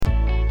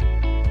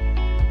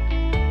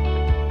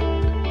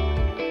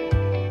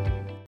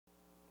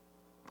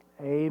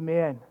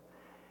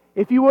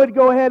If you would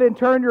go ahead and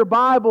turn your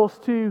Bibles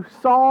to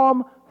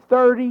Psalm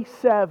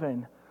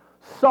 37.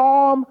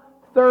 Psalm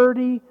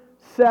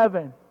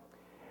 37.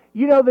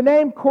 You know, the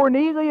name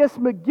Cornelius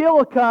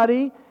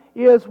McGillicuddy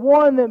is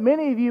one that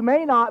many of you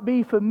may not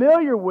be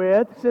familiar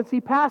with, since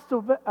he passed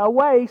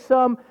away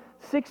some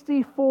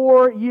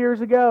 64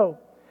 years ago.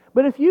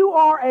 But if you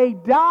are a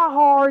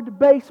die-hard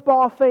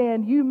baseball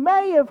fan, you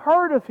may have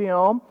heard of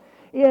him.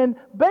 In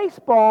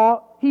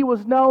baseball, he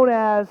was known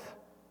as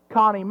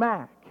Connie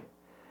Mack.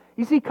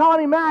 You see,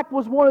 Connie Mack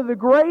was one of the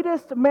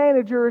greatest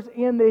managers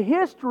in the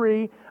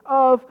history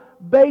of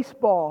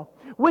baseball.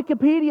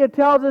 Wikipedia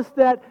tells us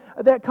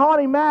that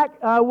Connie Mack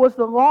was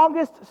the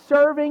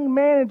longest-serving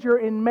manager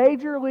in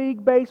Major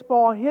League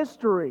Baseball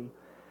history.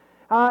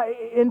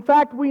 In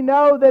fact, we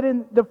know that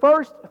in his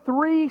first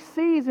 3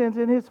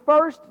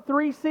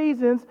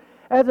 seasons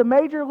as a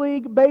Major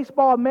League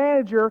Baseball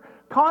manager,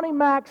 Connie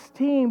Mack's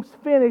teams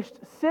finished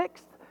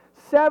 6th,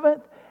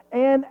 7th,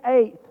 and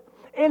 8th.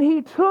 And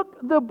he took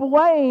the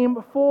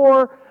blame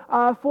for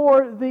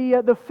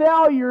the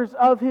failures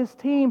of his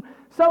team,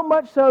 so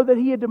much so that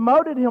he had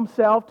demoted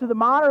himself to the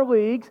minor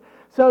leagues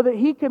so that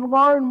he could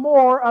learn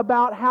more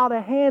about how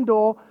to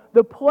handle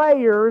the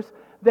players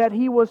that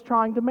he was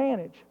trying to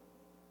manage.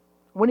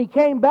 When he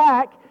came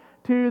back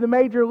to the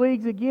major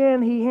leagues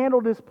again, he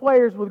handled his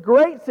players with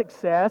great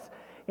success,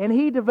 and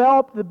he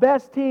developed the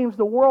best teams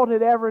the world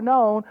had ever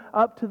known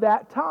up to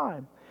that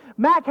time.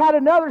 Mack had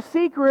another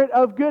secret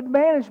of good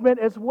management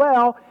as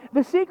well.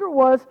 The secret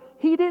was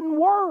he didn't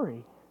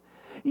worry.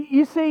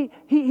 You see,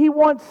 he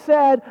once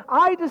said,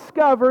 "I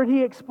discovered,"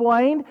 he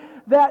explained,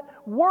 "that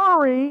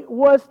worry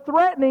was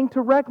threatening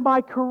to wreck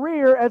my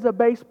career as a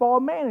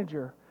baseball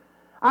manager.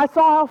 I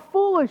saw how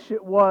foolish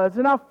it was,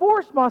 and I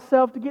forced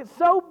myself to get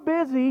so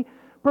busy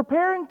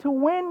preparing to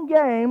win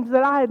games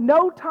that I had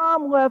no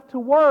time left to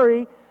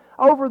worry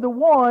over the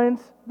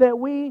ones that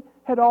we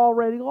had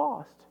already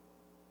lost."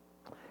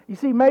 You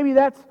see, maybe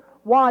that's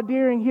why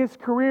during his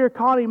career,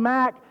 Connie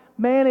Mack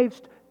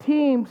managed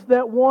teams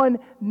that won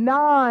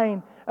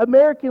 9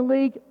 American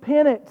League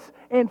pennants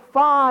and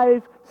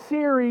 5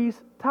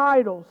 series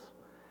titles.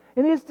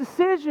 And his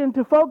decision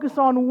to focus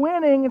on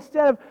winning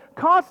instead of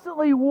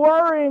constantly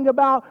worrying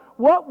about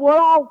what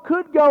all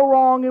could go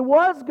wrong and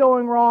was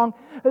going wrong,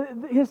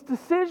 his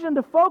decision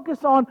to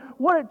focus on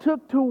what it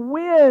took to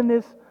win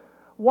is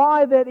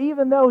why that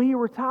even though he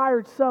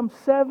retired some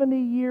 70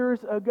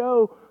 years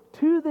ago,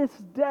 to this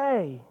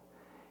day,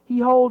 he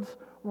holds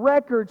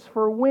records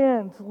for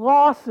wins,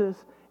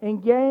 losses,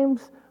 and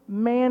games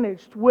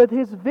managed, with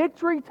his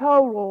victory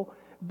total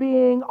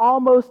being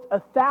almost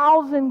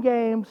 1,000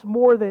 games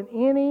more than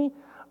any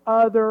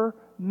other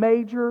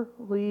major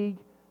league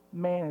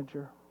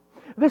manager.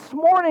 This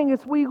morning,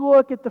 as we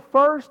look at the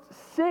first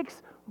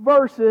 6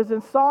 verses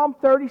in Psalm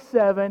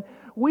 37,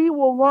 we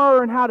will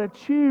learn how to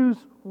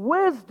choose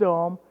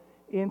wisdom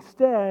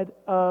instead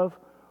of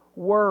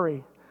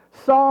worry.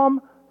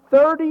 Psalm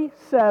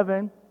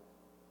 37,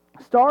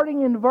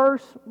 starting in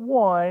verse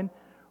 1,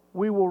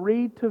 we will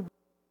read to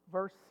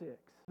verse 6.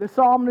 The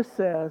psalmist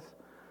says,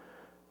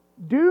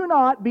 "Do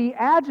not be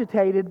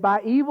agitated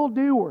by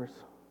evildoers.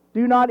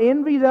 Do not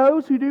envy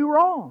those who do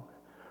wrong.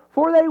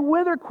 For they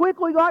wither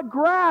quickly like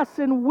grass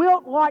and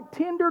wilt like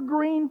tender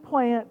green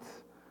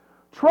plants.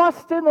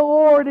 Trust in the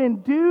Lord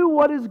and do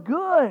what is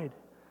good.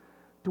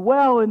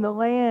 Dwell in the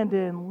land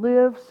and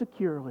live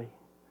securely.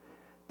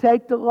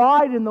 Take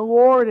delight in the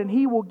Lord, and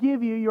He will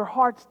give you your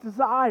heart's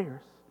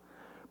desires.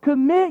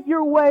 Commit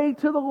your way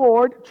to the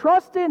Lord,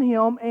 trust in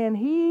Him, and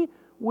He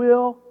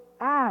will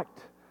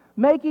act,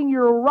 making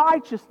your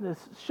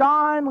righteousness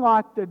shine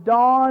like the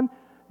dawn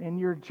and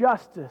your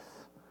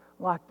justice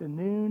like the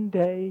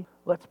noonday."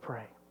 Let's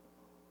pray.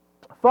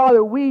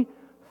 Father, we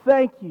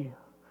thank you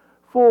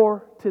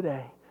for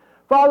today.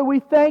 Father, we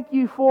thank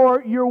you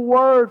for your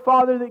word,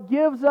 Father, that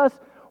gives us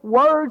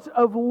words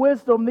of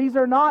wisdom. These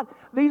are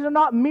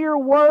not mere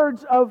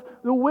words of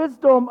the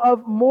wisdom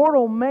of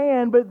mortal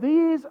man, but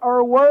these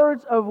are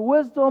words of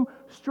wisdom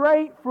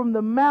straight from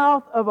the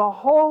mouth of a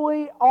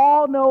holy,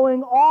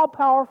 all-knowing,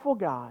 all-powerful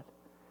God.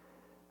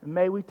 And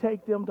may we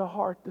take them to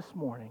heart this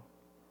morning.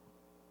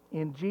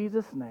 In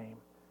Jesus' name,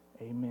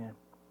 amen.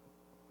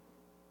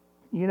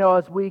 You know,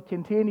 as we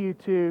continue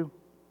to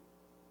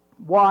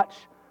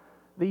watch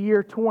the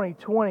year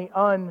 2020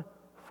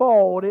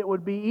 unfold, it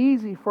would be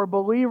easy for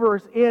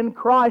believers in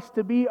Christ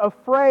to be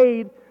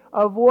afraid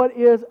of what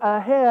is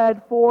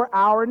ahead for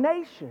our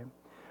nation.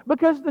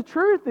 Because the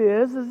truth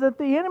is that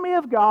the enemy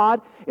of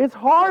God is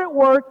hard at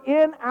work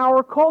in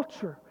our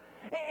culture.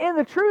 And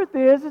the truth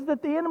is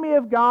that the enemy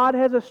of God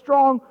has a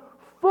strong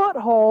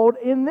foothold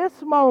in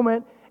this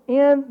moment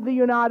in the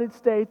United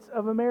States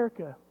of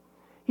America.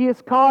 He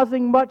is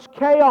causing much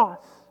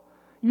chaos.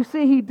 You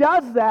see, he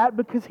does that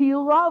because he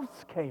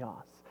loves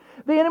chaos.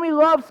 The enemy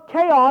loves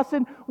chaos,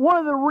 and one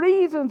of the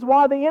reasons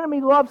why the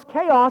enemy loves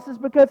chaos is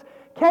because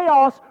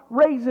chaos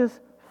raises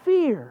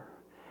fear.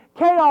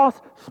 Chaos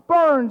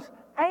spurns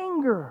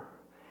anger,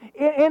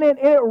 and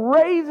it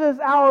raises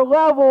our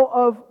level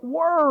of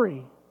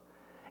worry.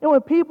 And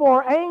when people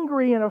are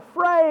angry and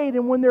afraid,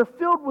 and when they're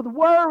filled with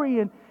worry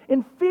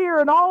and fear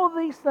and all of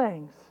these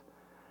things,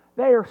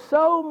 they are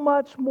so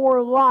much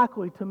more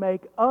likely to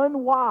make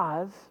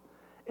unwise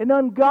and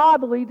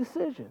ungodly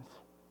decisions.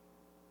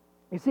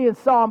 You see, in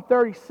Psalm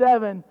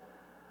 37,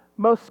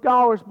 most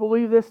scholars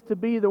believe this to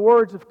be the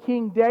words of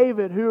King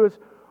David, who is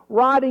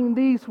writing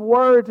these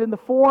words in the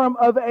form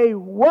of a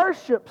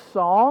worship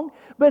song,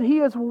 but he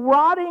is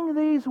writing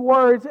these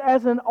words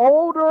as an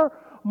older,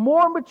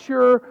 more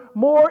mature,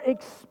 more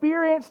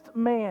experienced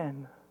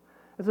man,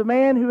 as a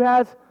man who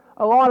has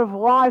a lot of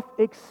life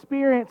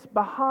experience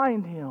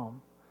behind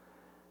him.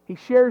 He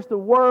shares the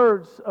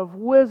words of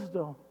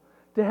wisdom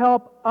to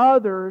help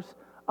others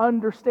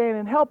understand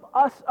and help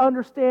us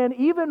understand,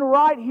 even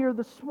right here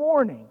this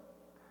morning,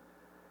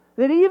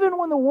 that even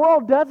when the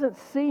world doesn't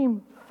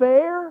seem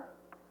fair,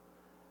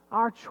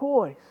 our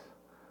choice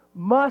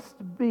must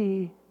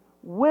be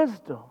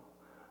wisdom,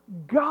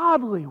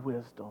 godly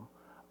wisdom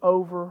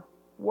over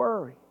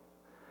worry.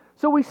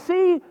 So we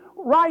see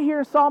right here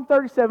in Psalm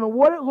 37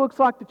 what it looks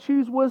like to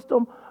choose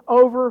wisdom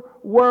over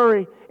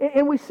worry.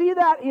 And we see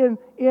that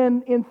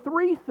in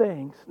three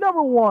things.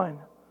 Number one,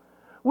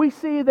 we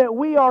see that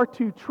we are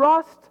to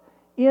trust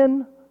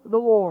in the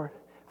Lord.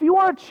 If you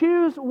want to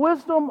choose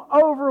wisdom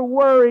over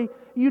worry,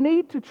 you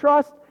need to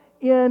trust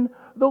in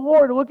the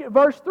Lord. Look at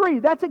verse 3.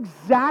 That's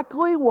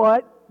exactly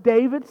what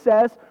David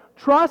says.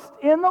 Trust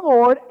in the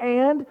Lord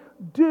and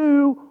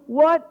do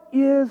what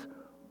is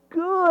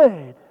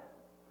good.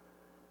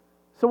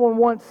 Someone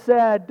once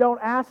said, don't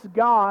ask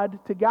God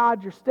to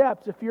guide your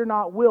steps if you're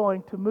not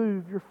willing to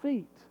move your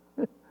feet.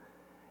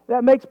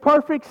 That makes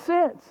perfect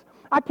sense.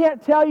 I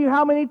can't tell you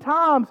how many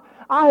times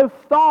I have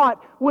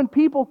thought when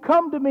people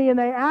come to me and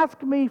they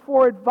ask me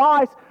for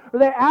advice, or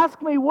they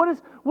ask me, what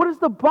does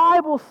the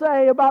Bible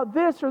say about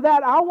this or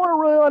that? I want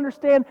to really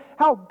understand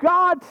how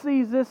God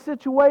sees this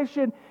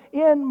situation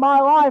in my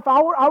life. I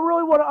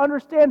really want to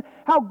understand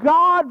how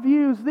God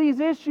views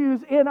these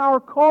issues in our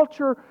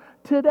culture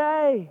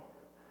today.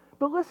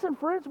 But listen,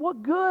 friends,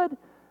 what good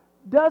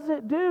does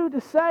it do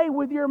to say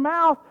with your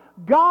mouth,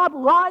 God,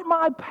 light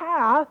my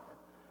path,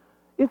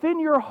 if in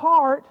your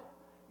heart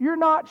you're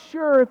not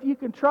sure if you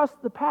can trust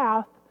the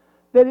path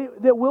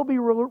that will be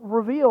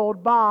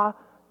revealed by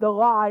the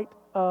light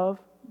of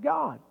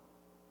God?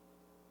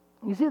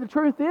 You see, the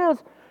truth is,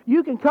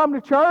 you can come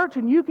to church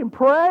and you can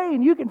pray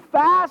and you can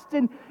fast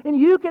and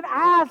you can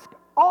ask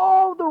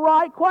all the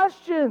right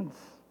questions.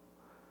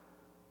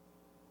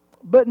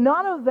 But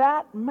none of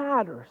that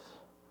matters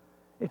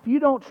if you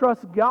don't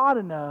trust God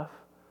enough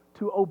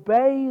to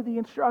obey the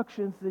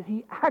instructions that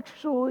He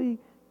actually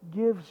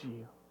gives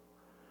you.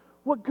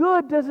 What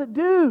good does it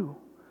do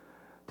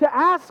to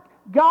ask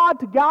God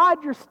to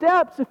guide your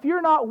steps if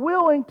you're not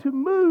willing to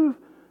move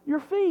your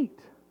feet?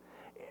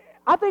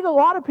 I think a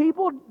lot of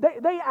people,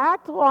 they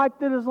act like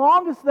that as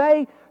long as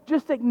they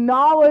just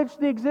acknowledge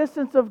the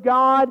existence of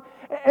God,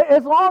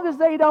 as long as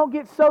they don't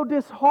get so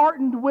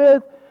disheartened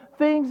with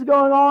things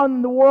going on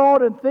in the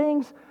world and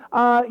things,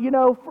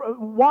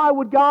 why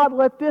would God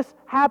let this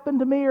happen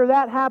to me or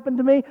that happen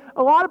to me?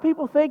 A lot of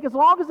people think as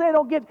long as they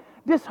don't get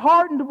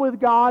disheartened with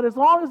God, as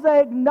long as they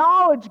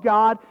acknowledge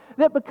God,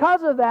 that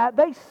because of that,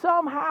 they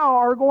somehow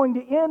are going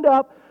to end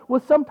up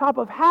with some type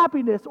of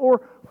happiness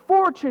or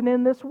fortune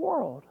in this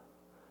world.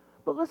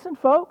 But listen,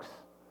 folks,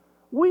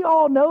 we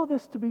all know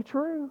this to be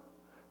true.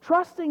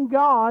 Trusting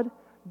God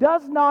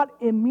does not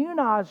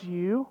immunize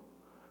you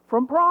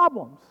from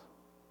problems.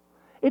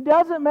 It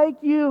doesn't make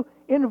you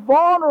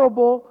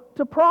invulnerable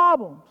to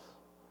problems.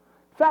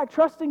 In fact,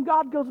 trusting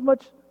God goes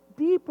much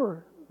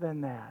deeper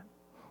than that.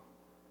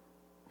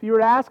 If you were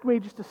to ask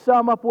me just to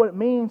sum up what it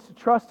means to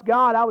trust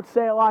God, I would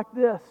say it like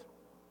this.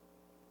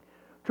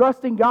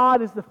 Trusting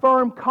God is the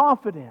firm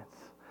confidence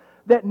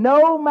that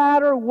no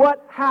matter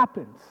what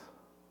happens,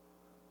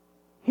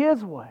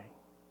 His way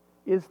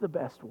is the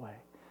best way.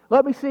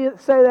 Let me say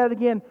that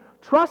again.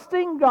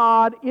 Trusting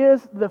God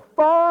is the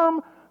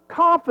firm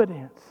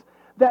confidence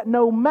that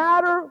no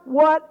matter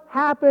what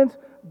happens,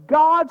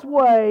 God's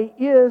way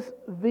is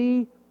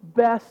the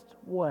best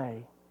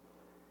way.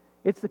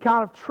 It's the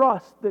kind of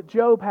trust that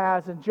Job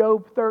has in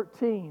Job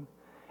 13.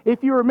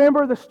 If you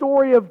remember the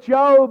story of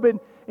Job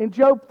in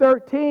Job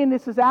 13,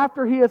 this is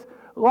after he has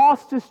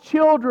lost his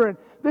children.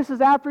 This is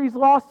after he's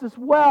lost his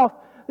wealth.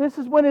 This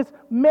is when his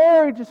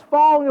marriage is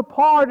falling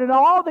apart and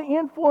all the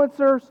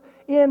influencers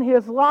in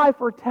his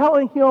life are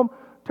telling him,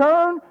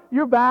 turn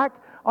your back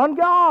on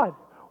God.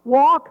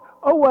 Walk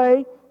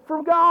away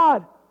from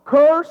God.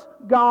 Curse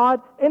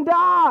God and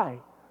die.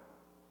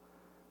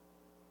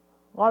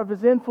 A lot of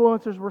his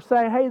influencers were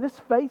saying, hey, this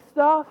faith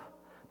stuff,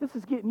 this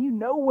is getting you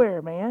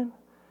nowhere, man.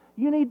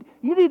 You need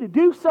to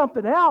do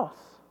something else.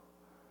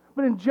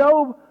 But in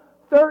Job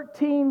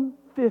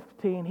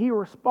 13:15, he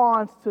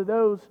responds to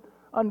those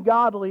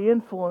ungodly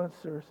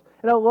influencers.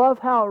 And I love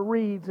how it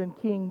reads in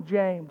King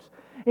James.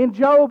 In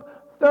Job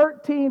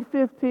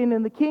 13:15,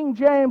 in the King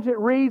James, it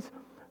reads,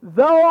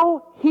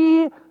 though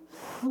he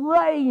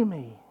slay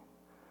me,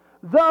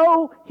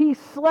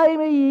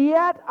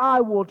 yet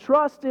I will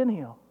trust in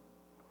him.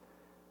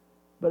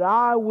 but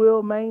I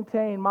will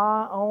maintain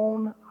my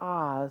own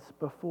eyes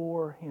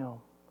before him.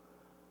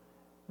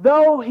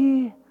 Though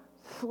he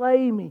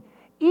slay me,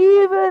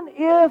 even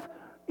if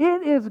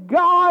it is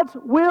God's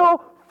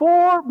will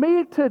for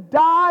me to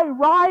die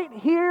right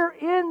here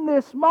in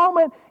this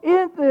moment,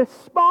 in this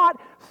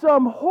spot,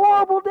 some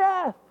horrible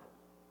death,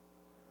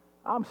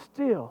 I'm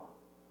still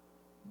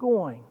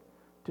going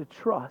to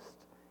trust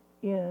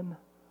in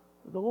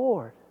the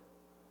Lord.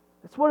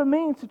 That's what it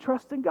means to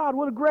trust in God.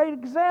 What a great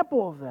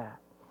example of that.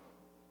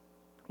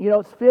 You know,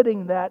 it's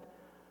fitting that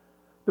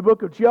the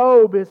book of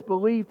Job is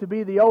believed to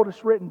be the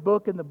oldest written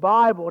book in the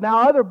Bible.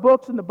 Now, other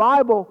books in the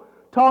Bible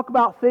talk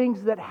about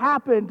things that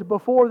happened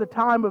before the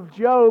time of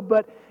Job,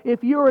 but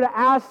if you were to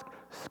ask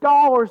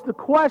scholars the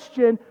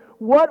question,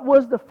 what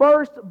was the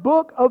first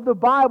book of the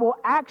Bible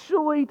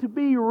actually to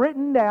be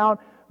written down,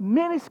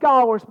 many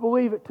scholars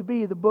believe it to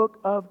be the book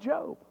of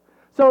Job.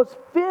 So it's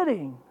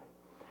fitting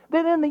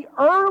that in the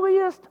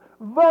earliest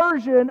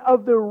version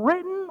of the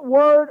written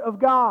Word of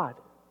God,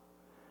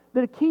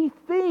 the key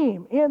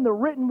theme in the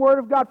written Word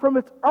of God from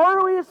its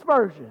earliest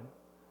version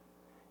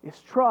is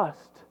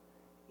trust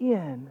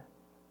in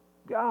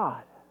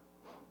God.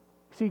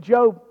 See,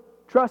 Job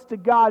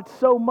trusted God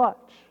so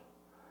much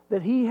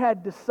that he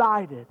had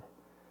decided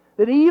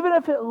that even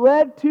if it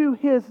led to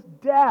his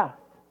death,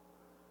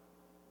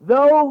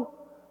 though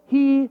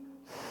he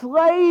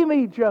slay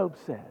me, Job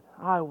said,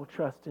 I will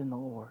trust in the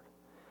Lord.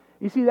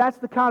 You see, that's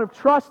the kind of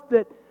trust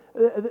that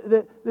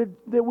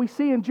we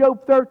see in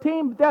Job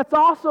 13, but that's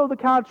also the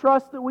kind of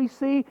trust that we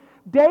see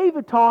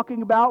David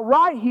talking about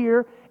right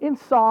here in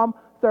Psalm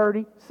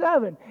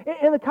 37.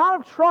 And the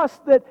kind of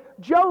trust that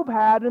Job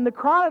had and the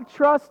kind of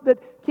trust that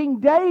King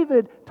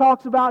David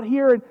talks about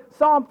here in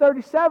Psalm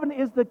 37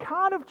 is the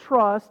kind of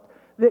trust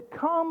that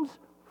comes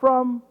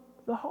from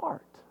the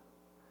heart.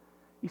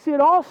 You see, it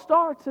all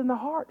starts in the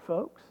heart,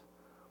 folks.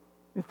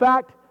 In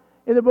fact,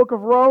 in the book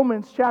of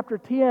Romans, chapter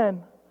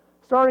 10,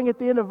 starting at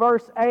the end of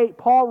verse 8,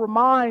 Paul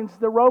reminds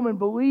the Roman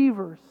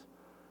believers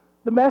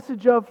the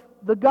message of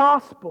the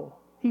gospel.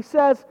 He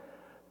says,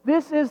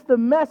 this is the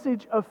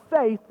message of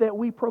faith that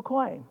we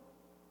proclaim.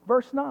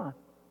 Verse 9,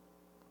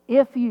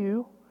 if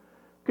you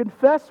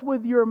confess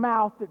with your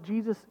mouth that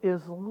Jesus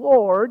is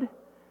Lord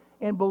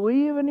and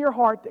believe in your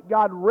heart that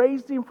God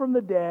raised Him from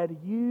the dead,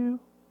 you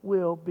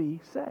will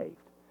be saved.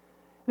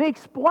 And he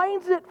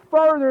explains it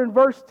further in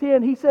verse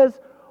 10. He says,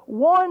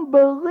 one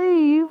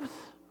believes,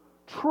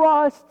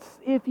 trusts,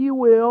 if you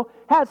will,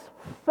 has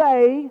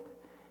faith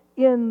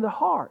in the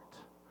heart,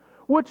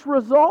 which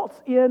results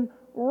in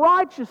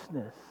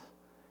righteousness.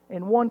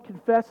 And one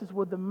confesses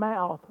with the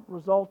mouth,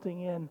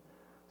 resulting in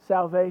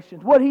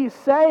salvation. What he's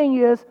saying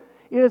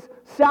is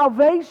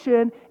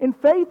salvation and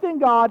faith in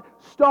God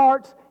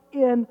starts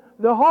in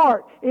the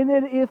heart. And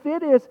then if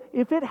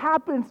it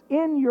happens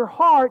in your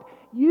heart,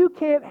 you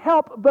can't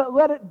help but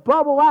let it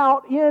bubble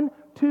out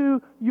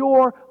into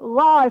your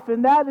life.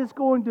 And that is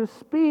going to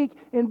speak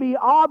and be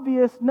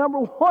obvious, number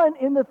one,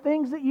 in the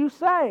things that you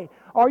say.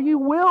 Are you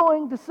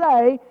willing to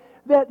say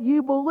that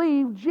you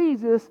believe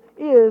Jesus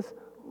is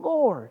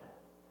Lord?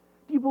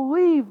 Do you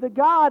believe that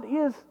God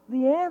is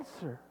the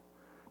answer?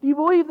 Do you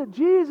believe that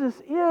Jesus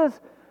is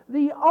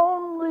the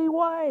only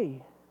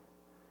way?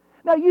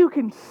 Now you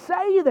can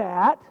say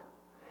that.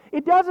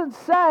 It doesn't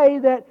say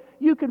that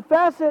you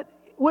confess it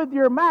with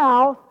your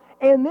mouth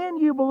and then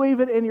you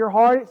believe it in your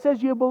heart. It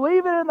says you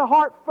believe it in the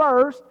heart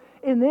first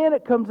and then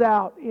it comes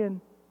out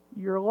in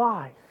your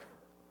life.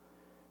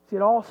 See,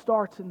 it all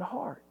starts in the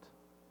heart.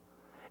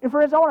 And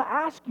friends, I want to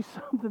ask you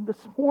something this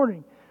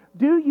morning.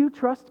 Do you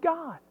trust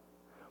God?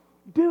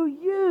 Do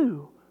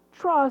you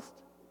trust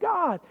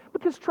God?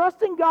 Because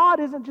trusting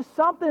God isn't just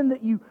something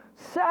that you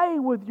say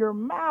with your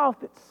mouth.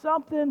 It's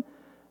something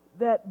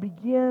that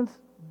begins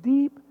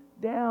deep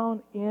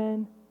down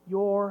in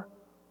your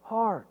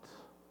heart.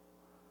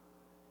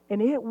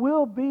 And it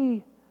will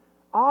be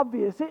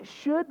obvious. It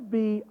should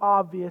be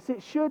obvious.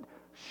 It should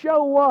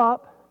show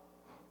up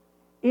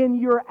in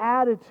your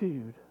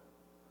attitude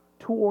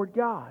toward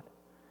God.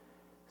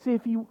 See,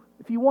 if you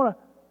want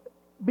to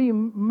be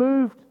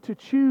moved to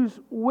choose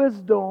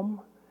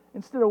wisdom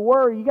instead of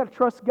worry, you got to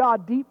trust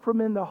God deep from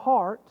in the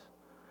heart.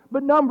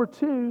 But number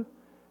two,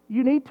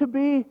 you need to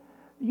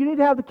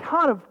have the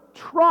kind of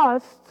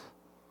trust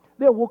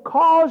that will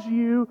cause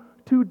you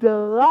to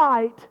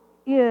delight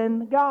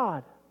in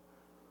God.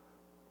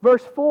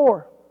 Verse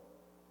 4,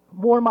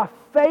 one of my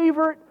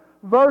favorite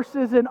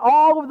verses in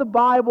all of the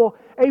Bible,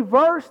 a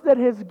verse that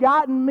has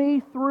gotten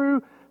me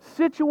through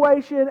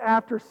situation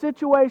after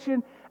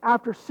situation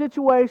after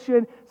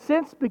situation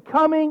since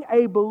becoming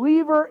a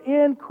believer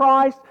in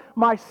Christ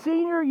my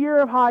senior year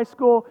of high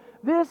school.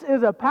 This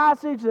is a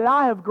passage that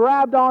I have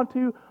grabbed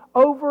onto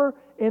over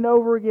and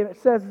over again.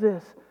 It says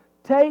this,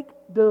 take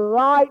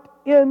delight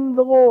in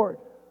the Lord,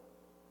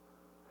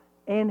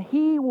 and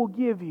He will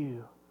give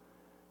you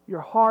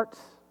your heart's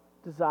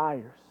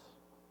desires.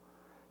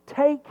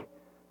 Take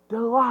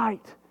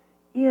delight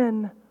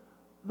in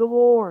the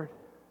Lord.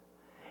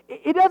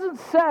 It doesn't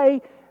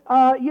say,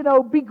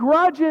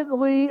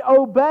 begrudgingly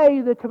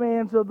obey the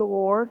commands of the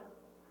Lord.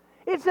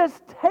 It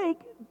says take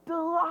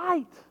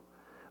delight.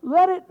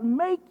 Let it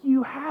make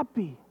you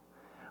happy.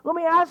 Let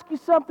me ask you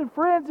something,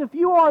 friends. If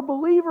you are a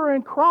believer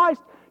in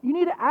Christ, you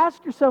need to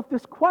ask yourself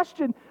this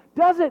question.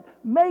 Does it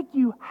make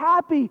you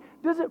happy?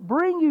 Does it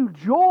bring you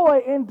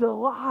joy and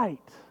delight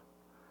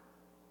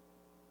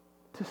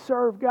to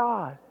serve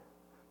God,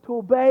 to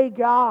obey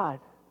God,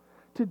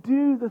 to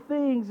do the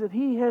things that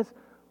He has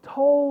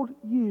told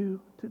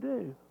you to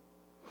do?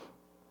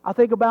 I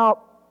think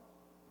about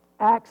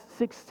Acts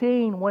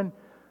 16 when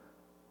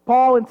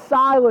Paul and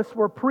Silas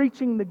were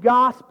preaching the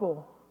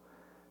gospel.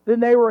 Then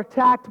they were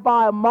attacked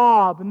by a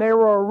mob and they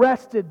were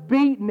arrested,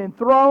 beaten, and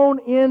thrown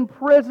in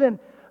prison.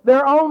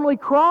 Their only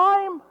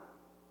crime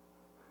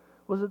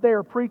was that they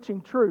were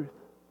preaching truth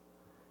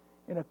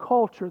in a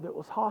culture that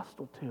was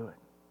hostile to it.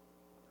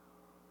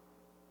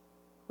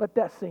 Let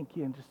that sink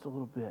in just a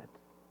little bit.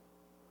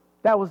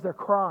 That was their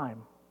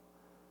crime.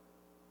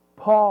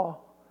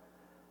 Paul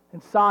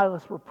and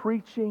Silas were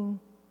preaching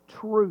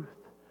truth,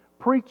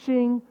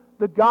 preaching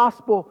the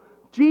gospel.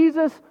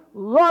 Jesus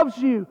loves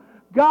you.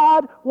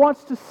 God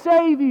wants to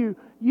save you.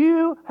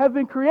 You have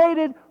been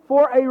created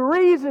for a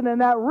reason, and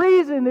that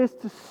reason is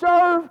to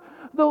serve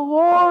the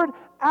Lord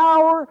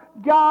our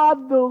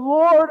God, the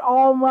Lord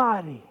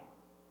Almighty.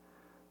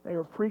 They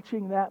were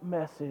preaching that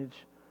message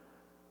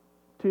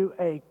to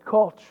a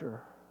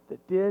culture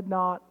that did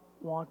not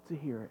want to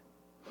hear it.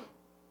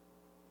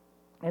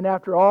 And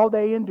after all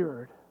they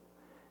endured,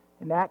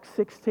 in Acts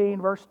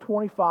 16, verse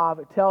 25,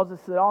 it tells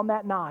us that on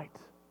that night,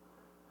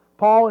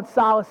 Paul and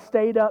Silas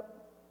stayed up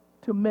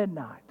to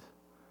midnight,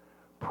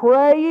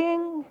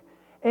 praying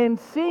and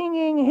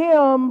singing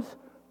hymns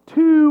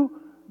to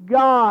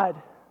God.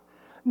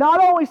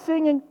 Not only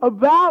singing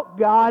about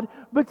God,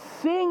 but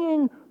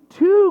singing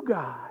to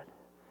God.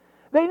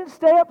 They didn't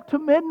stay up to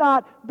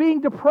midnight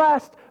being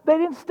depressed. They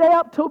didn't stay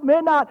up till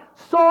midnight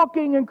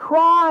sulking and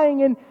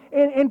crying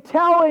and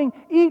telling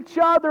each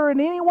other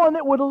and anyone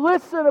that would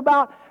listen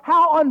about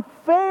how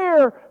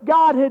unfair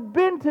God had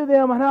been to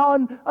them and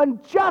how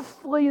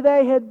unjustly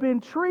they had been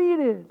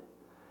treated.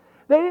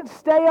 They didn't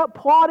stay up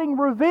plotting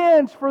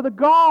revenge for the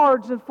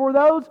guards and for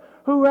those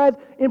who had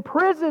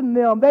imprisoned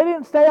them. They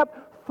didn't stay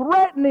up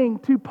threatening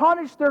to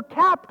punish their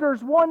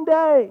captors one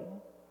day.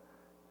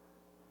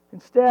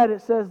 Instead,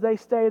 it says they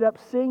stayed up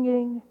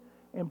singing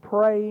and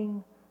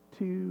praying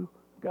to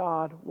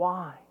God.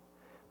 Why?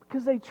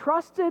 Because they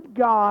trusted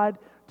God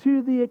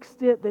to the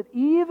extent that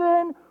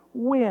even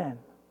when,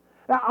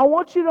 now I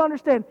want you to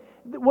understand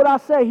what I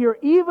say here,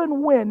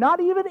 even when, not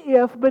even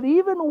if, but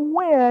even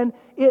when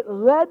it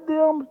led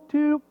them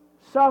to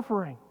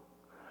suffering.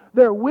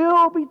 There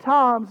will be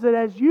times that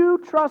as you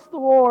trust the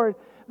Lord,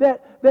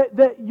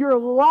 that your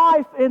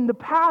life and the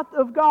path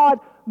of God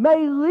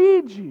may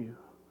lead you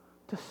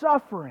to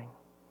suffering.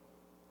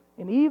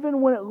 And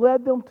even when it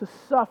led them to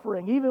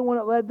suffering, even when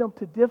it led them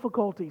to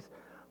difficulties,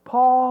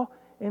 Paul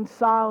and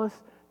Silas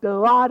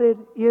delighted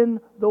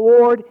in the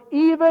Lord,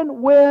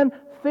 even when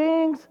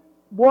things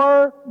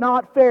were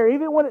not fair,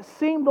 even when it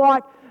seemed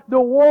like the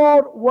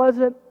world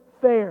wasn't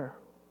fair.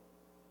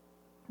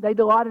 They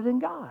delighted in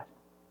God.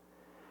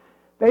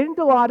 They didn't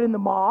delight in the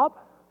mob.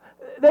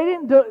 They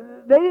didn't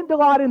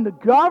delight in the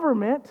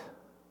government.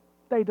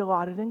 They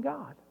delighted in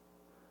God.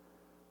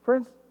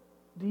 Friends,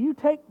 do you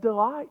take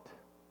delight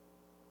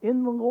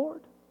in the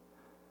Lord?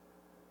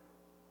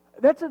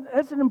 That's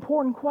an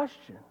important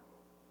question.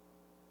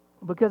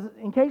 Because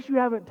in case you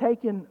haven't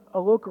taken a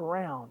look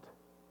around,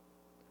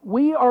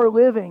 we are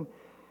living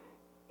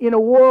in a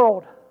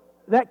world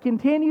that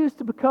continues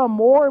to become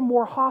more and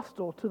more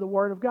hostile to the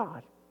Word of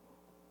God.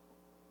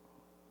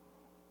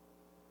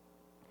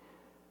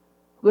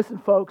 Listen,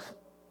 folks,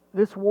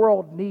 this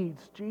world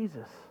needs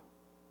Jesus.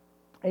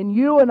 And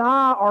you and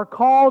I are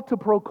called to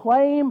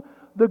proclaim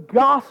the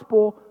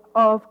gospel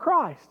of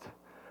Christ.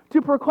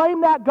 To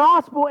proclaim that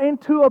gospel and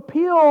to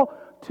appeal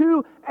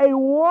to a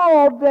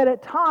world that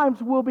at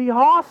times will be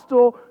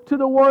hostile to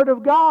the Word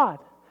of God.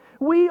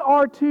 We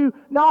are to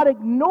not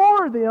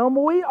ignore them,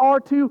 we are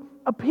to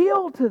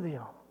appeal to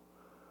them.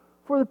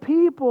 For the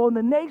people and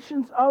the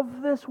nations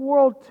of this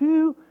world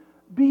to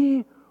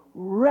be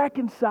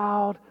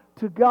reconciled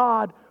to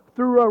God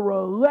through a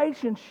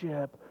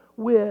relationship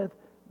with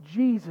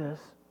Jesus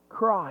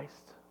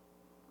Christ.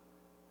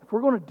 If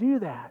we're going to do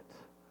that,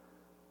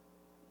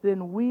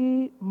 then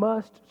we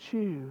must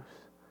choose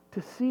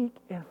to seek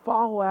and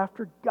follow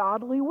after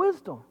godly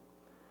wisdom.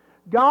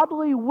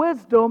 Godly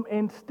wisdom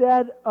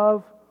instead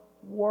of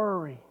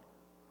worry.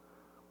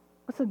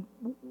 Listen,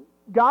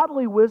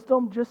 godly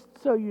wisdom, just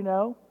so you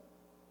know,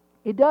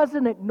 it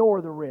doesn't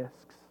ignore the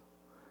risks.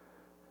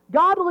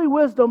 Godly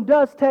wisdom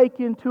does take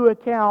into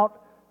account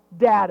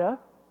data,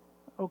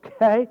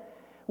 okay,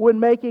 when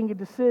making a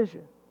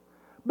decision.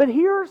 But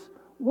here's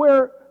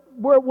where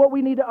what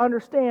we need to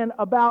understand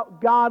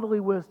about godly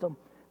wisdom.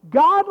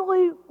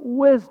 Godly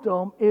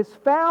wisdom is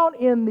found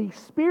in the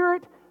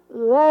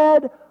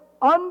Spirit-led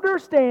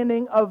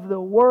understanding of the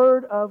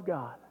Word of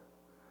God.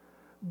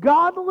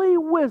 Godly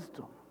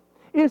wisdom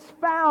is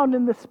found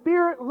in the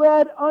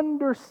Spirit-led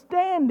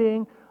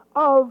understanding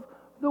of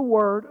the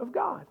Word of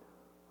God.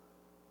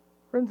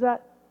 Friends,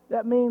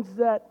 that means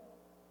that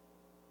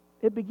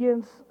it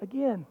begins,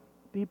 again,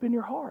 deep in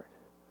your heart,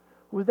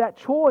 with that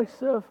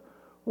choice of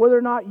whether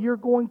or not you're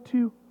going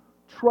to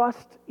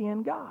trust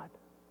in God.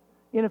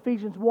 In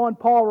Ephesians 1,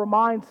 Paul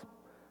reminds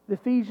the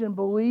Ephesian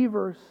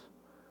believers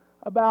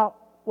about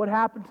what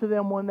happened to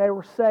them when they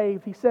were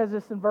saved. He says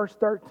this in verse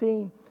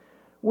 13.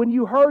 When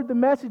you heard the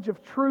message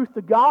of truth,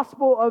 the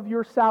gospel of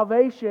your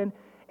salvation,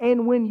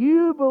 and when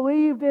you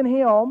believed in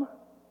Him,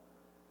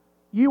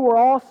 you were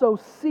also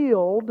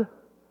sealed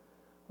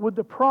with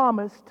the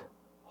promised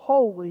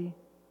Holy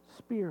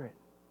Spirit.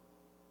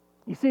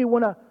 You see,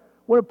 when a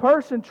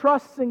person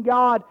trusts in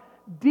God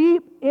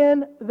deep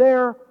in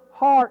their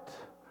heart,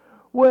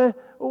 with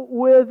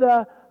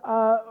an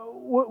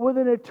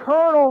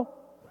eternal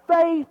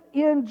faith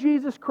in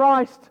Jesus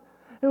Christ,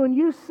 and when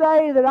you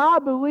say that I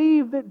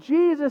believe that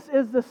Jesus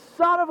is the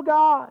Son of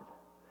God,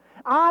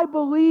 I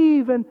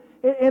believe and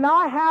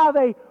I have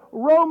a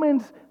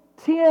Romans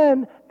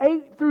 10,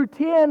 8 through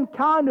 10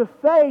 kind of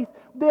faith,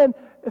 then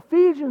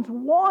Ephesians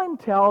 1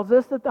 tells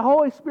us that the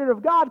Holy Spirit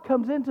of God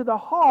comes into the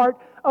heart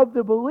of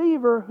the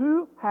believer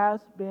who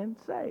has been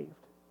saved.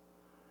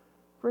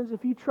 Friends,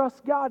 if you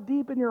trust God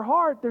deep in your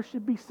heart, there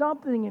should be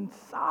something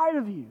inside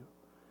of you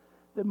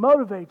that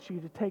motivates you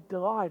to take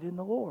delight in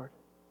the Lord.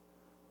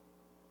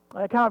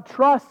 That kind of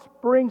trust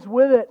brings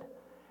with it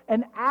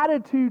an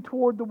attitude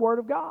toward the Word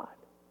of God.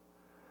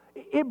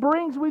 It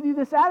brings with you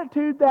this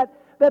attitude that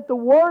the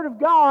Word of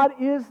God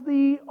is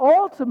the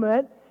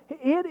ultimate.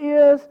 It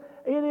is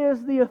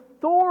the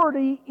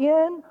authority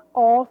in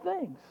all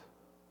things.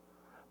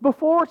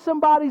 Before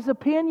somebody's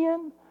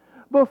opinion,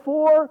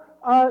 before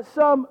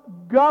some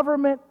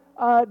government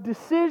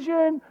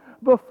decision,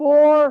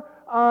 before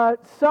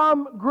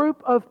some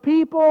group of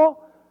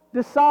people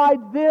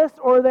decide this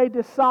or they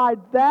decide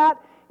that,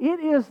 it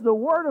is the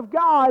Word of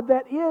God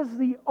that is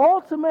the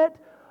ultimate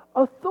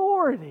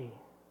authority.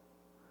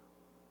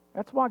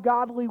 That's why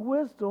godly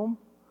wisdom,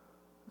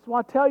 that's why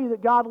I tell you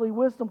that godly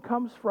wisdom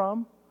comes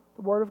from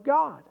the Word of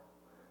God.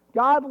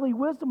 Godly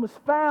wisdom is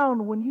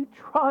found when you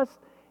trust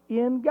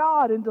in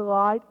God and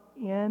delight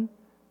in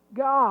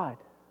God.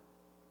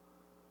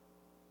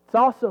 It's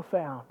also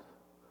found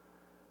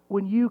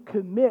when you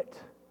commit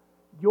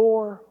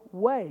your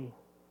way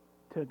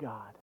to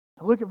God.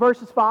 Look at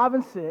verses 5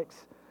 and 6.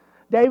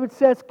 David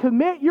says,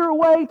 commit your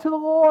way to the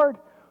Lord.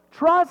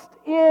 Trust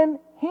in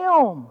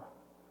Him,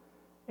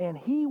 and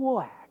He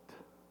will act.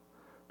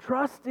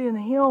 Trust in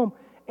Him,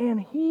 and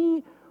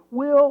He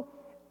will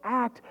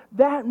act.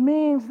 That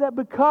means that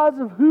because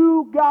of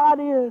who God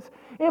is,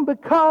 and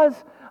because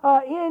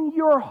in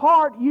your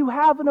heart you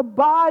have an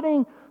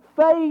abiding,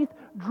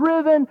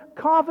 faith-driven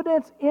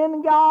confidence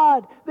in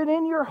God, that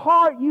in your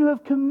heart you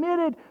have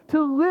committed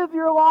to live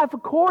your life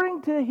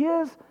according to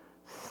His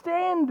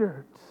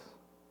standards,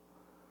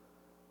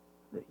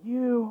 that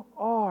you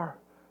are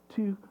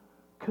to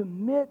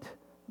commit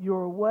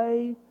your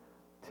way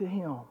to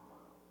Him.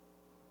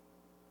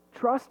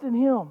 Trust in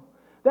Him.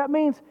 That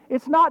means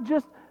it's not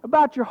just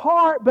about your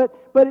heart, but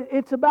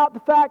it's about the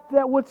fact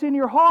that what's in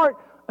your heart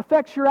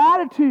affects your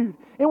attitude.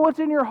 And what's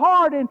in your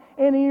heart and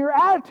in your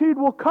attitude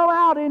will come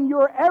out in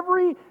your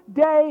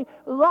everyday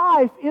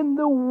life, in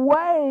the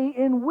way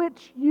in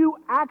which you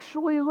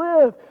actually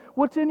live.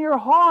 What's in your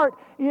heart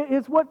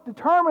is what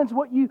determines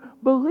what you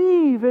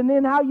believe, and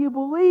then how you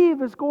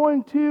believe is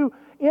going to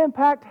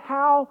impact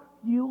how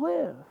you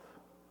live.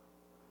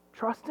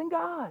 Trust in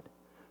God.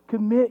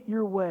 Commit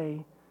your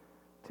way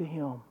to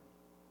Him.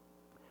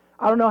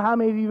 I don't know how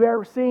many of you have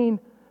ever seen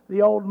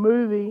the old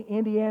movie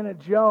Indiana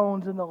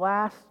Jones and the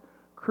Last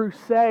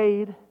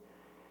Crusade.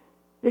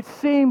 It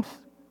seems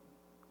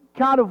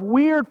kind of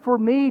weird for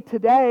me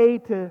today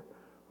to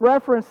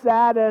reference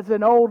that as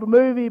an old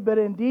movie, but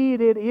indeed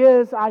it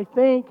is, I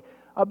think,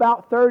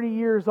 about 30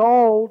 years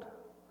old.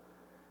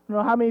 I don't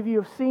know how many of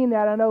you have seen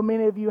that. I know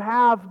many of you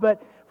have,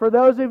 but for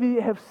those of you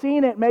that have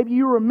seen it, maybe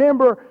you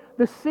remember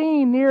the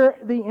scene near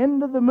the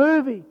end of the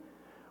movie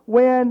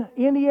when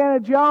Indiana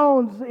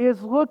Jones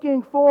is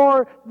looking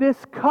for this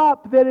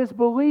cup that is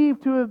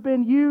believed to have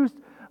been used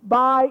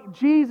by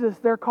Jesus.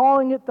 They're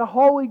calling it the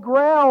Holy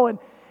Grail,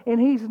 and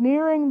he's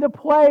nearing the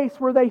place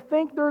where they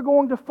think they're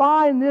going to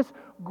find this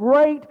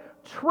great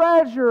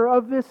treasure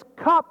of this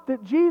cup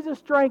that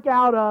Jesus drank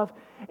out of.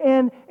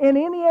 And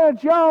Indiana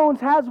Jones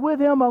has with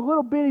him a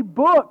little bitty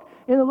book,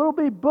 and the little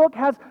bitty book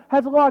has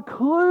a lot of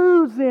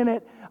clues in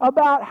it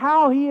about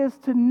how he is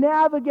to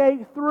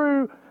navigate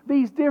through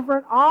these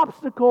different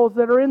obstacles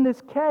that are in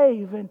this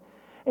cave.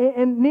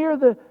 And near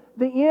the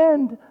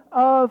end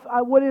of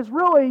what is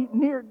really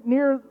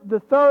near the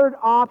third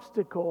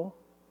obstacle,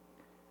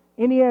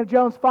 Indiana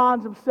Jones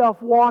finds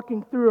himself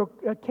walking through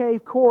a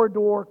cave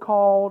corridor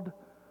called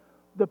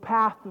the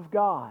Path of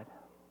God.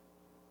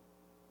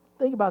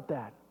 Think about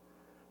that.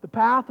 The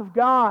Path of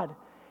God.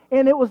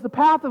 And it was the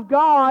Path of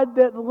God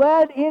that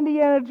led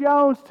Indiana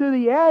Jones to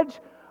the edge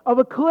of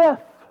a cliff.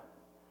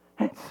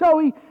 And so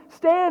he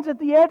stands at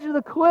the edge of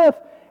the cliff,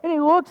 and he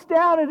looks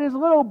down at his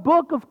little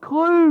book of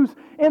clues,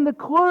 and the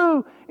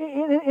clue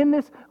in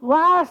this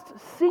last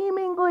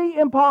seemingly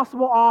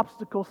impossible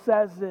obstacle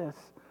says this: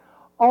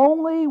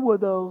 only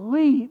with a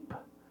leap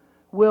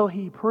will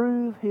he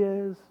prove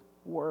his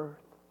worth.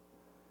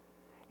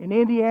 And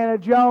Indiana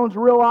Jones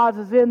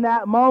realizes in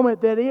that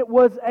moment that it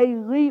was a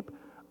leap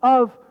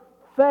of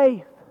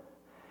faith.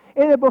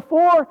 And that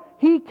before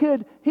he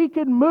could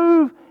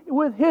move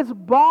with his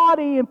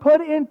body and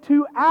put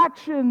into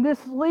action this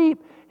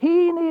leap,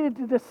 he needed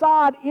to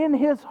decide in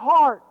his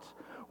heart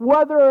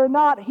whether or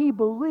not he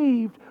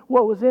believed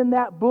what was in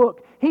that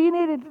book. He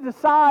needed to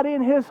decide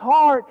in his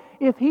heart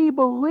if he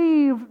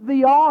believed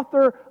the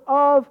author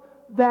of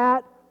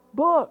that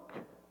book.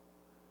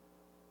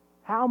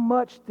 How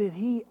much did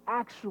he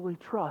actually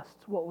trust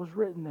what was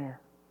written there?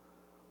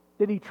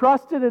 Did he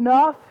trust it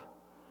enough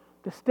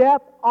to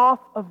step off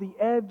of the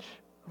edge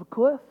of a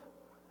cliff?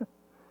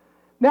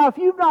 Now, if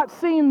you've not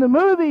seen the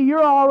movie,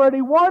 you're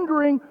already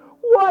wondering,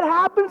 what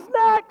happens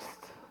next?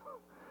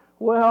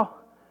 Well,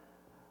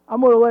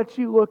 I'm going to let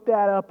you look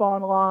that up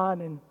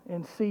online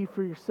and see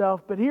for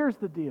yourself. But here's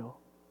the deal.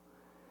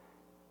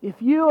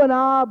 If you and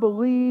I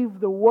believe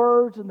the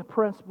words and the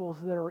principles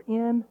that are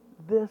in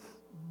this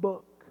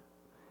book,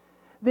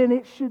 then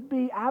it should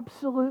be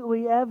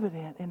absolutely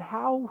evident in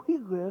how we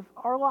live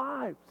our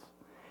lives.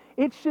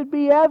 It should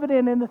be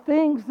evident in the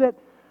things that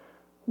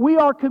we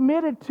are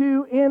committed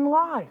to in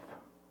life.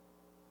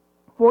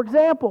 For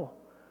example,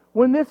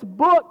 when this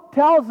book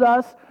tells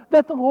us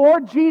that the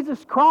Lord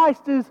Jesus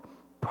Christ is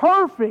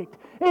perfect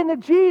and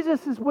that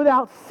Jesus is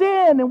without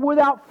sin and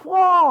without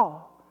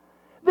flaw,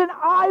 then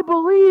I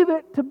believe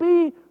it to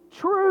be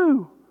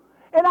true.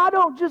 And I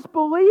don't just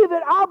believe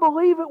it, I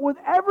believe it with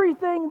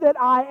everything that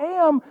I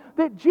am,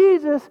 that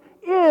Jesus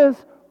is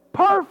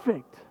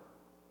perfect.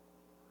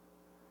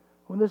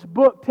 When this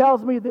book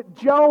tells me that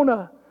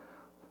Jonah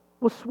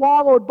was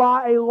swallowed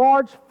by a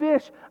large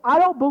fish, I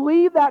don't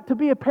believe that to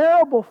be a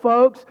parable,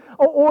 folks,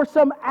 or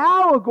some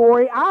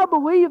allegory. I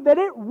believe that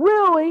it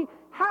really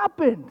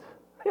happened.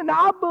 And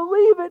I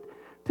believe it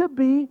to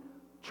be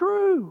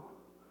true.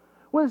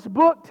 When this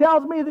book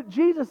tells me that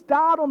Jesus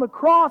died on the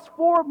cross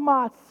for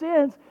my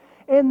sins,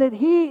 and that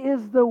He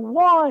is the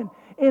one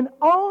and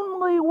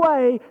only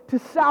way to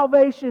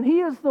salvation. He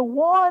is the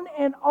one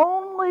and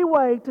only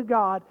way to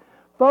God.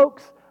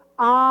 Folks,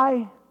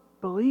 I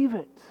believe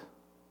it.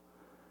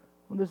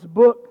 When this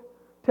book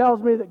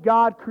tells me that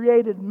God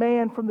created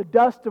man from the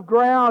dust of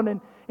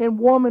ground and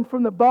woman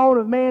from the bone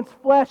of man's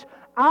flesh,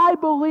 I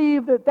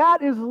believe that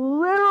that is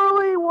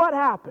literally what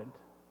happened.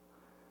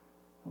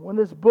 When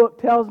this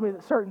book tells me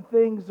that certain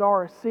things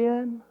are a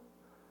sin,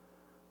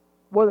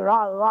 whether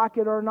I like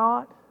it or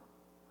not,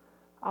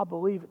 I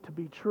believe it to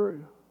be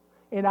true,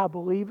 and I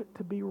believe it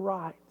to be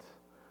right.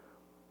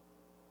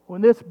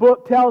 When this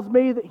book tells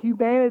me that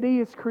humanity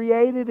is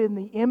created in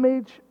the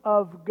image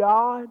of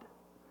God,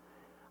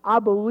 I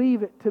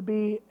believe it to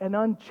be an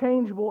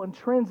unchangeable,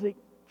 intrinsic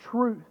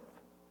truth.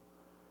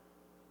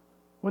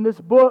 When this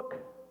book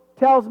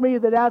tells me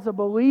that as a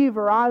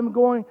believer I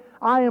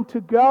am to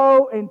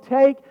go and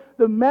take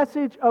the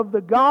message of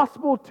the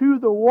gospel to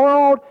the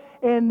world,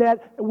 and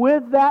that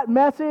with that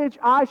message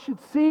I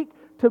should seek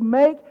to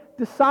make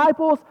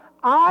disciples,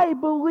 I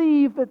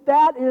believe that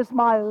that is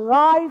my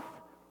life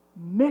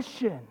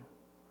mission.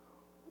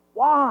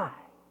 Why?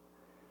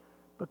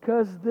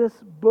 Because this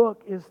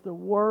book is the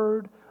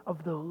Word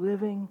of the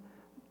living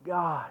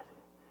God.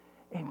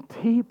 And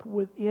deep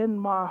within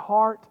my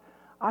heart,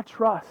 I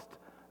trust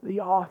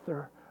the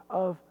author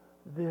of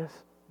this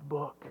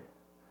book.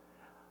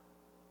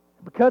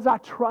 Because I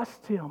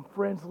trust Him,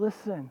 friends,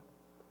 listen,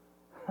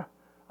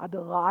 I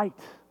delight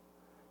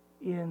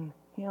in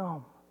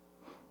Him.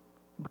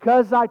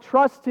 Because I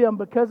trust Him,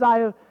 because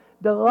I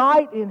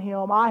delight in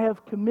Him, I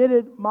have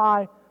committed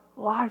my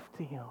life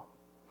to Him.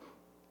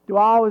 Do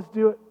I always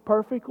do it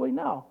perfectly?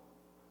 No.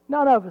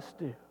 None of us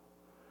do.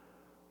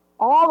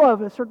 All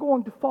of us are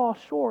going to fall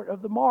short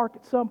of the mark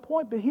at some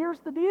point, but here's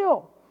the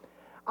deal.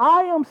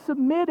 I am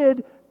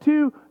submitted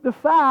to the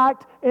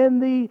fact and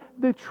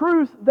the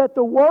truth that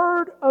the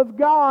Word of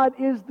God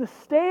is the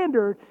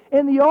standard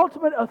and the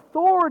ultimate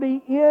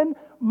authority in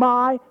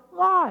my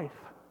life.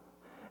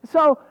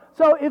 So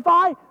if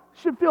I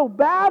should feel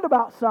bad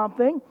about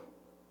something,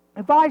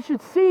 if I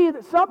should see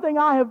that something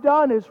I have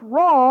done is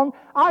wrong,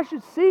 I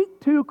should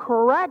seek to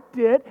correct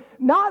it,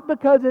 not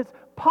because it's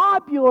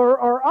popular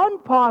or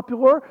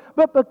unpopular,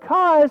 but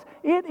because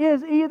it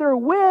is either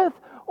with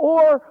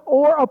or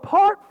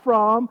apart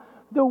from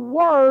the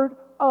Word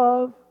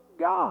of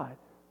God.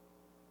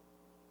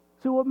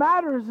 So what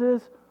matters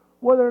is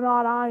whether or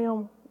not I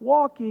am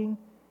walking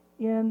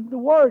in the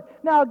Word.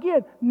 Now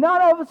again,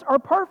 none of us are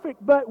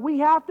perfect, but we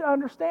have to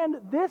understand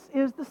that this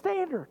is the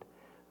standard.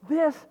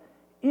 This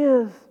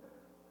is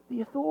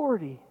the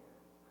authority.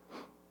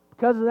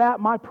 Because of that,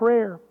 my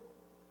prayer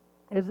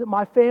is that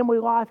my family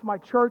life, my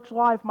church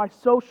life, my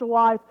social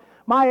life,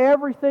 my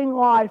everything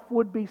life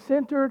would be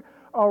centered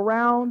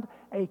around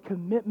a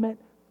commitment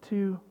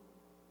to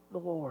the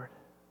Lord.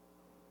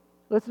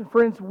 Listen,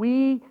 friends,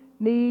 we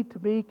need to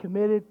be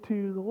committed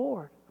to the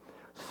Lord.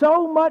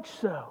 So much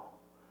so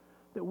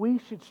that we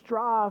should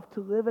strive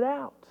to live it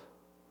out.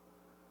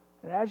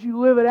 And as you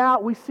live it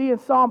out, we see in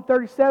Psalm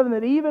 37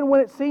 that even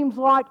when it seems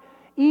like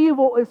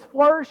evil is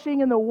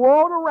flourishing in the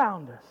world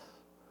around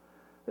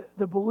us,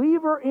 the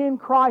believer in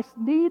Christ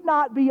need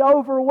not be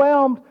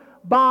overwhelmed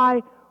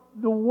by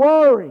the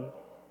worry.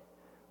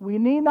 We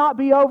need not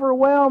be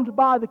overwhelmed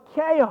by the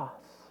chaos.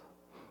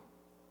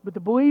 But the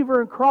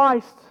believer in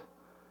Christ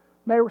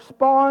may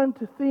respond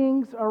to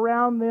things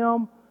around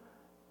them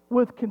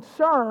with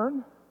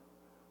concern,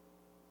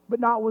 but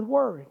not with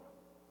worry.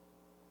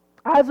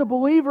 As a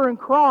believer in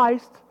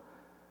Christ,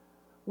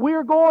 we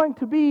are going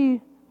to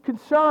be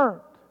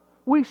concerned.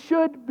 We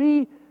should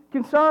be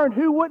concerned.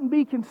 Who wouldn't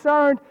be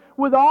concerned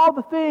with all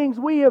the things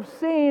we have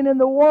seen in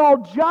the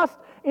world just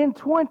in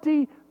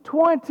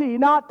 2020?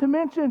 Not to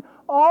mention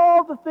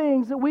all the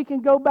things that we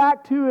can go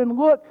back to and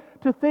look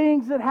to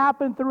things that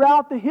happened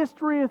throughout the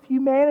history of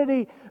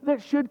humanity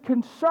that should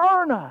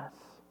concern us.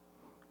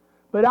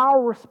 But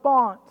our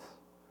response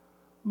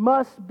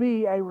must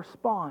be a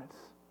response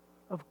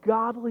of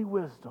godly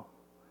wisdom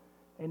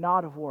and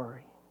not of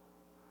worry.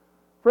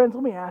 Friends,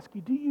 let me ask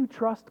you, do you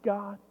trust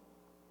God?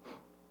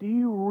 Do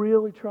you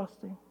really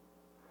trust Him?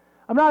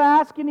 I'm not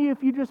asking you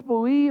if you just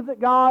believe that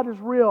God is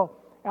real.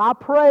 I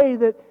pray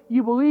that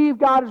you believe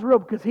God is real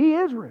because He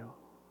is real.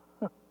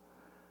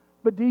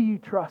 But do you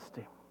trust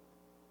Him?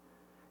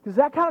 Because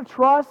that kind of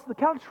trust, the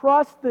kind of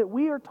trust that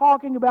we are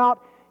talking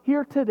about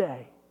here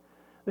today,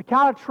 the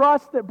kind of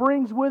trust that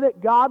brings with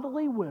it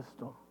godly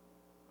wisdom,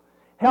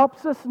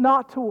 helps us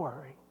not to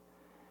worry.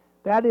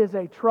 That is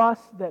a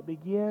trust that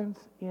begins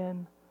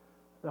in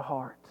the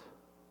heart.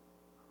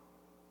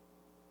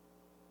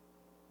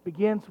 It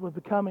begins with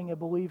becoming a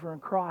believer in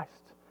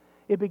Christ.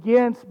 It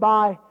begins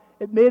by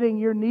admitting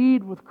your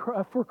need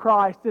for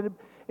Christ.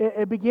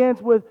 It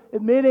begins with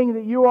admitting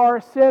that you are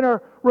a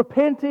sinner,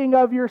 repenting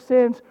of your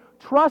sins,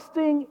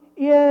 trusting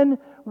in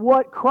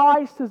what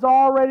Christ has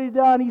already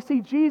done. You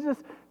see, Jesus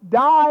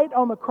died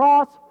on the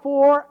cross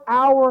for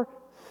our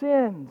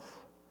sins.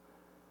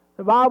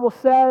 The Bible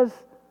says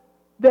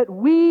that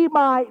we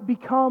might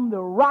become the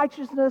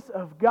righteousness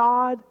of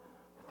God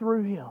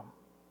through Him.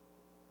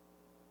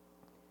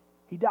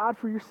 He died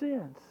for your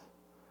sins.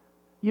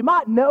 You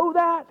might know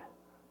that,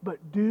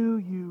 but do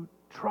you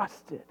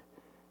trust it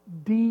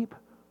deep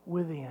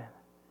within?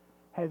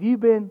 Have you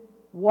been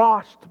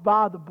washed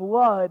by the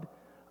blood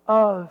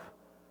of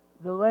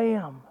the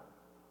Lamb?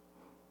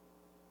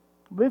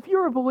 But if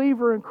you're a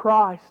believer in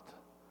Christ,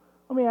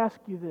 let me ask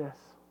you this.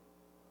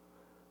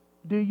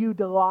 Do you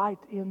delight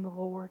in the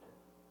Lord?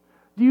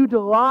 Do you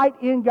delight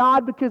in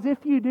God? Because if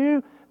you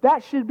do,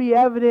 that should be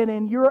evident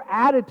in your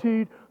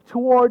attitude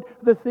toward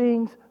the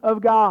things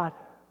of God.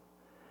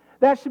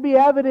 That should be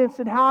evidence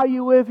in how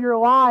you live your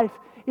life.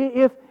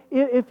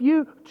 If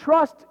you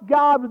trust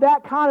God with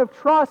that kind of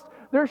trust,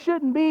 there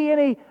shouldn't be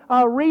any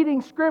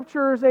reading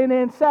scriptures and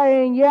then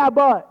saying, yeah,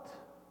 but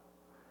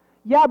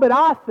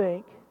I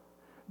think.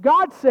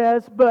 God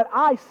says, but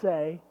I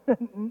say.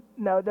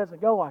 No, it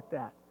doesn't go like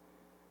that.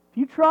 If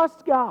you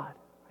trust God,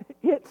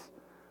 it's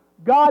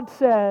God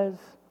says,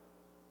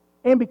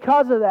 and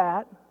because of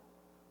that,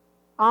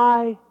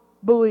 I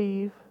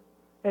believe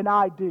and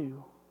I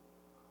do.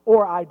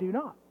 Or I do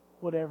not,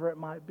 whatever it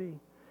might be.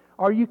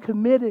 Are you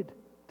committed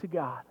to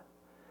God?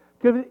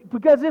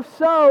 Because if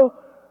so,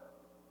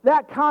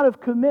 that kind of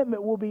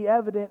commitment will be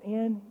evident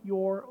in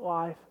your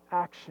life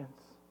actions.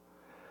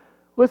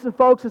 Listen,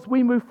 folks, as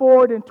we move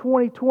forward in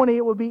 2020,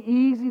 it would be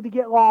easy to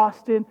get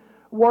lost in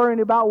worrying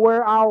about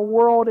where our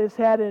world is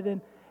headed.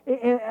 And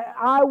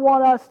I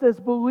want us as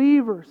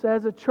believers,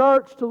 as a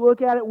church, to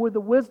look at it with the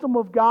wisdom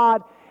of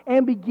God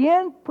and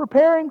begin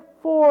preparing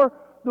for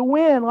the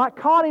win. Like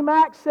Connie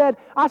Mack said,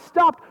 I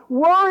stopped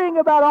worrying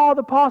about all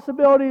the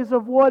possibilities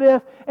of what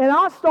if, and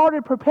I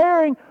started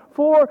preparing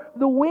for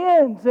the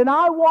wins. And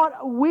I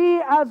want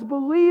we as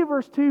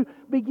believers to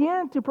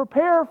begin to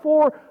prepare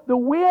for the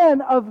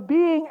win of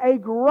being a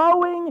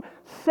growing,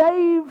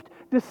 saved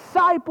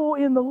disciple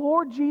in the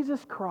Lord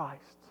Jesus Christ.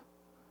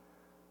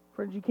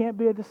 Friends, you can't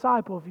be a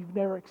disciple if you've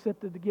never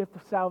accepted the gift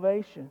of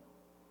salvation.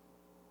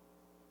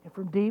 And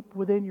from deep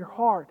within your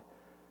heart,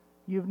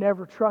 you've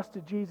never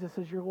trusted Jesus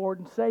as your Lord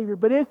and Savior.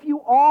 But if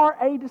you are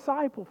a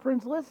disciple,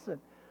 friends, listen.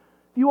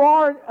 If you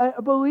are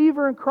a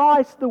believer in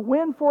Christ, the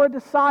win for a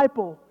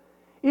disciple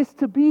is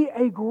to be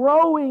a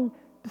growing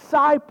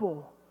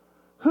disciple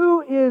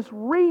who is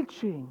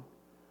reaching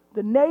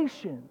the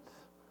nations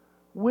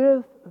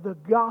with the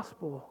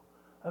gospel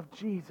of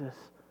Jesus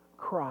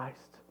Christ.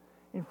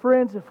 And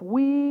friends, if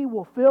we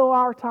will fill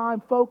our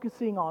time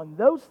focusing on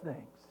those things,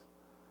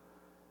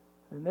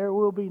 then there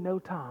will be no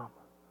time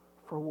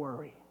for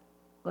worry.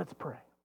 Let's pray.